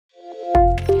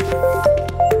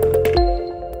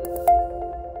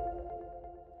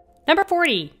Number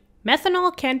 40.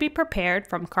 Methanol can be prepared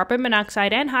from carbon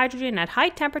monoxide and hydrogen at high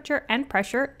temperature and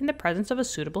pressure in the presence of a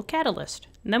suitable catalyst.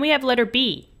 And then we have letter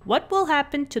B. What will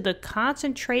happen to the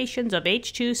concentrations of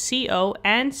H2CO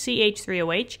and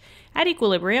CH3OH at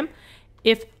equilibrium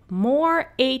if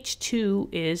more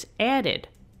H2 is added?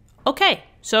 Okay,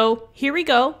 so here we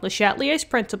go. Le Chatelier's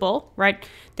principle, right?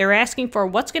 They're asking for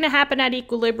what's going to happen at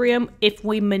equilibrium if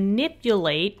we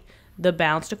manipulate the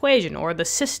balanced equation or the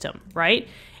system, right?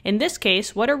 In this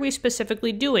case, what are we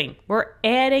specifically doing? We're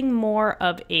adding more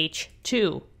of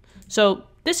H2. So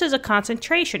this is a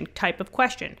concentration type of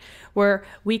question where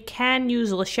we can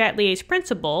use Le Chatelier's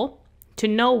principle to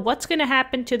know what's going to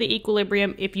happen to the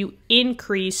equilibrium if you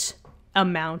increase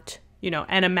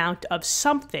an amount of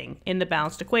something in the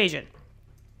balanced equation.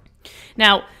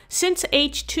 Now, since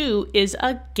H2 is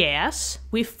a gas,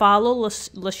 we follow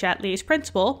Le Chatelier's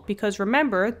principle because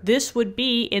remember, this would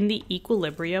be in the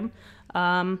equilibrium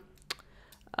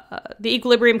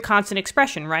constant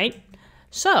expression, right?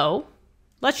 So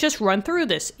let's just run through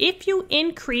this. If you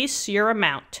increase your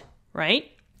amount,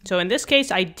 right? So in this case,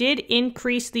 I did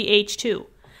increase the H2.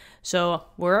 So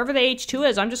wherever the H2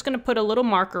 is, I'm just going to put a little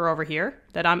marker over here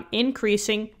that I'm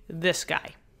increasing this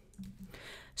guy.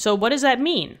 So what does that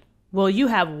mean? Well, you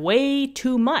have way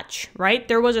too much, right?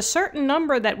 There was a certain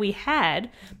number that we had,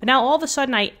 but now all of a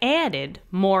sudden I added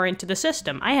more into the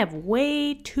system. I have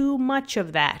way too much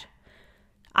of that.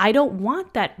 I don't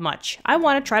want that much. I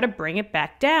want to try to bring it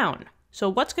back down. So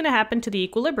what's going to happen to the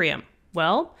equilibrium?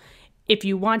 Well, if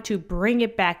you want to bring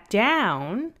it back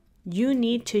down, you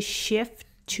need to shift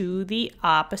to the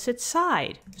opposite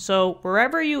side. So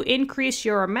wherever you increase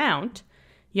your amount,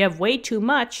 you have way too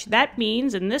much. That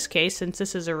means, in this case, since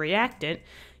this is a reactant,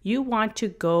 you want to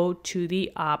go to the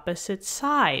opposite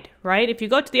side, right? If you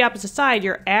go to the opposite side,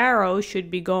 your arrow should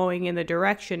be going in the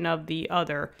direction of the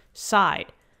other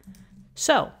side.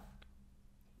 So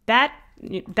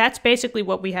that's basically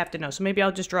what we have to know. So maybe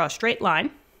I'll just draw a straight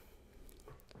line.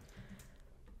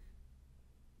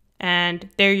 And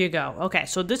there you go. Okay,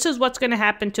 so this is what's going to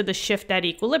happen to the shift at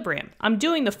equilibrium. I'm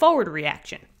doing the forward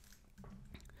reaction.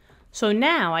 So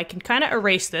now I can kind of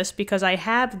erase this because I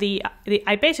have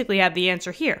I basically have the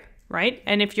answer here, right?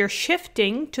 And if you're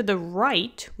shifting to the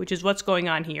right, which is what's going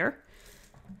on here,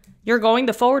 you're going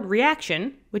the forward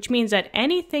reaction, which means that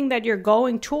anything that you're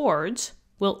going towards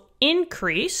will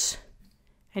increase,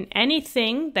 and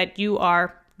anything that you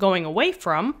are going away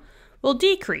from will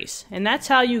decrease. And that's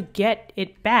how you get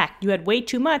it back. You had way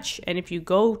too much, and if you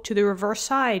go to the reverse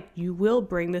side, you will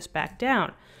bring this back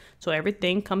down. So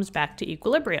everything comes back to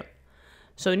equilibrium.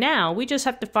 So now we just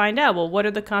have to find out, well, what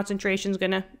are the concentrations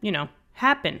going to,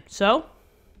 happen? So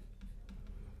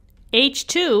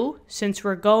H2, since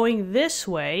we're going this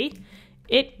way,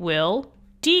 it will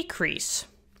decrease.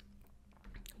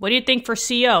 What do you think for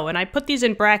CO? And I put these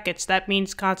in brackets. That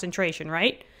means concentration,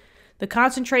 right? The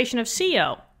concentration of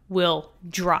CO will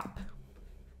drop.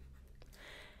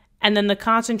 And then the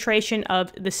concentration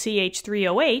of the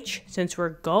CH3OH, since we're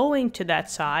going to that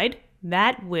side,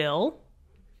 that will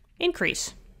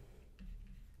increase.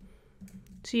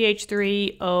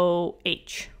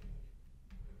 CH3OH.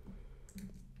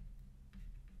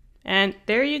 And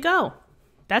there you go.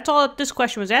 That's all that this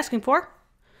question was asking for.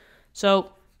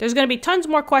 So there's going to be tons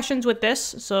more questions with this,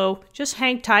 so just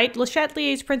hang tight. Le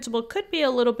Chatelier's principle could be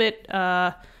a little bit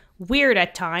weird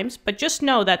at times, but just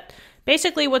know that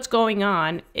basically what's going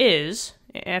on is,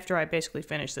 after I basically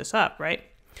finish this up, right?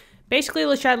 Basically,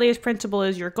 Le Chatelier's principle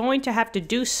is you're going to have to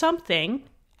do something,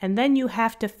 and then you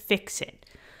have to fix it.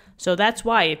 So that's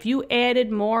why if you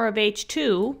added more of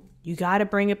H2, you got to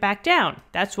bring it back down.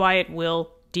 That's why it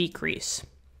will decrease.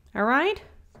 All right?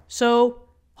 So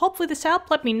hopefully this helped.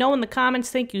 Let me know in the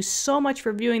comments. Thank you so much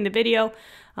for viewing the video.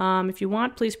 If you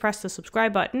want, please press the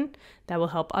subscribe button. That will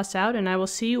help us out, and I will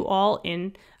see you all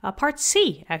in part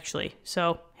C, actually.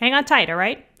 So hang on tight, all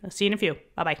right? I'll see you in a few.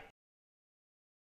 Bye-bye.